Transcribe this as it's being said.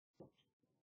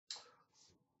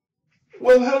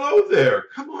Well, hello there.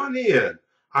 Come on in.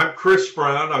 I'm Chris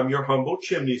Brown. I'm your humble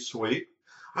chimney sweep.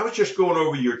 I was just going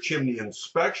over your chimney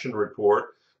inspection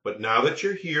report, but now that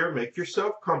you're here, make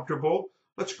yourself comfortable.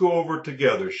 Let's go over it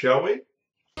together, shall we?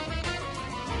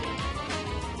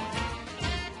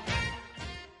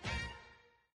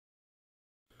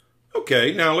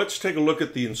 Okay, now let's take a look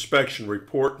at the inspection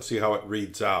report and see how it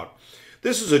reads out.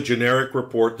 This is a generic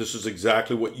report. This is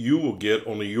exactly what you will get,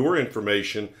 only your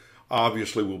information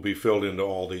obviously will be filled into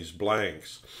all these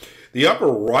blanks. The upper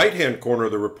right-hand corner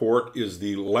of the report is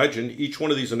the legend. Each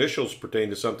one of these initials pertain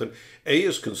to something. A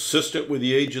is consistent with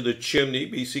the age of the chimney.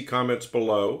 B, see comments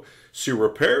below. C,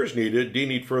 repairs needed. D,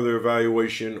 need further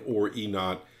evaluation. Or E,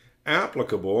 not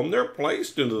applicable. And they're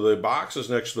placed into the boxes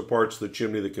next to the parts of the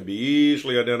chimney that can be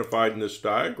easily identified in this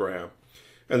diagram.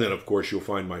 And then, of course, you'll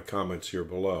find my comments here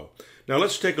below. Now,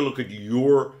 let's take a look at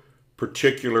your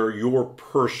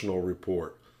personal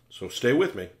report. So stay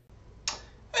with me.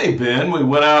 Hey Ben, we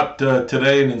went out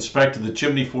today and inspected the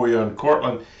chimney for you on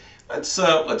Cortland.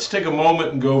 Let's take a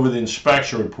moment and go over the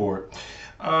inspection report.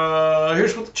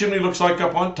 Here's what the chimney looks like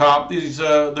up on top.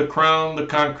 The crown, the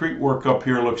concrete work up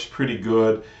here looks pretty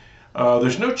good.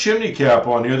 There's no chimney cap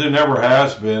on here. There never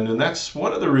has been, and that's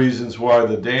one of the reasons why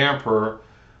the damper.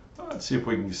 Let's see if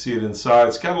we can see it inside.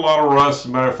 It's got a lot of rust. As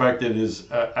a matter of fact, it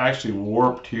is actually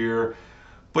warped here.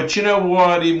 But you know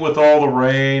what? Even with all the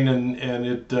rain and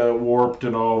it warped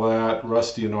and all that,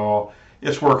 rusty and all,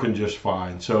 it's working just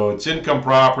fine. So it's income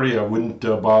property. I wouldn't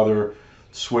bother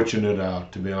switching it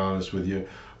out, to be honest with you.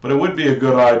 But it would be a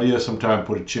good idea sometime to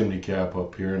put a chimney cap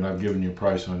up here, and I've given you a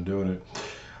price on doing it.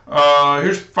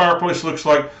 Here's what the fireplace looks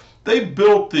like. They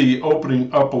built the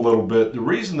opening up a little bit. The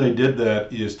reason they did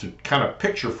that is to kind of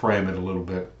picture frame it a little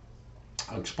bit.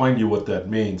 I'll explain to you what that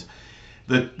means.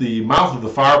 The mouth of the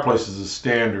fireplace is a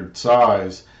standard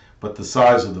size, but the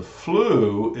size of the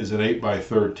flue is an 8 by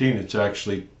 13. It's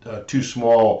actually too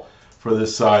small for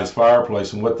this size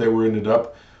fireplace, and what they were ended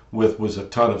up with was a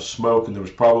ton of smoke, and there was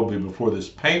probably, before this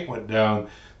paint went down,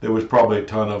 there was probably a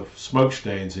ton of smoke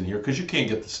stains in here because you can't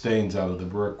get the stains out of the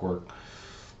brickwork.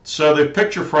 So they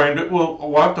picture framed it.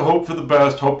 We'll have to hope for the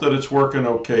best, hope that it's working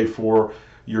okay for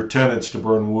your tenants to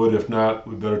burn wood. If not,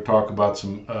 we better talk about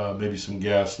some maybe some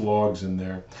gas logs in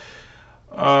there.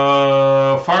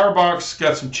 Firebox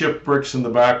got some chipped bricks in the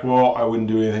back wall. I wouldn't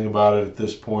do anything about it at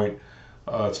this point.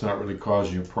 It's not really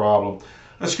causing you a problem.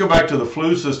 Let's go back to the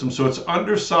flue system. So it's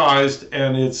undersized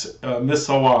and it's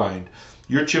misaligned.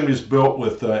 Your chimney is built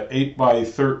with 8 by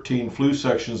 13 flue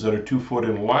sections that are 2 foot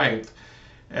in length.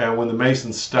 And when the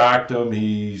mason stacked them,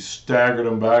 he staggered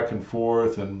them back and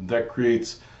forth, and that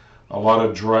creates a lot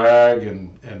of drag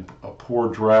and a poor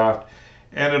draft.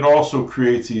 And it also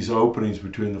creates these openings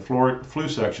between the flue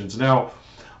sections. Now,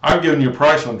 I've given you a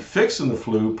price on fixing the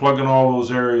flue, plugging all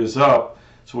those areas up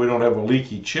so we don't have a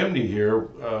leaky chimney here.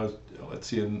 Let's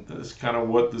see, and this is kind of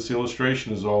what this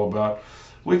illustration is all about.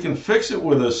 We can fix it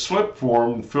with a slip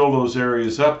form and fill those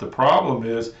areas up. The problem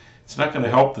is it's not going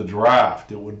to help the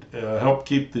draft. It would help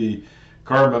keep the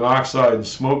carbon monoxide and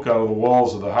smoke out of the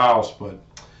walls of the house, but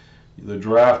the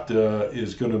draft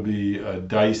is going to be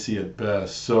dicey at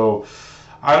best. So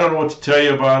I don't know what to tell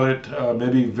you about it.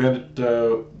 Maybe vent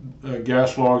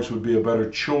gas logs would be a better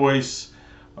choice.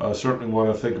 Certainly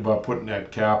want to think about putting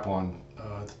that cap on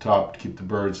at the top to keep the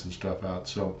birds and stuff out.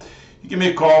 So you give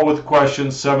me a call with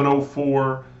questions,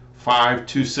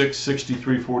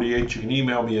 704-526-6348. You can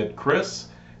email me at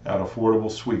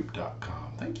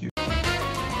chris@affordablesweep.com. Thank you.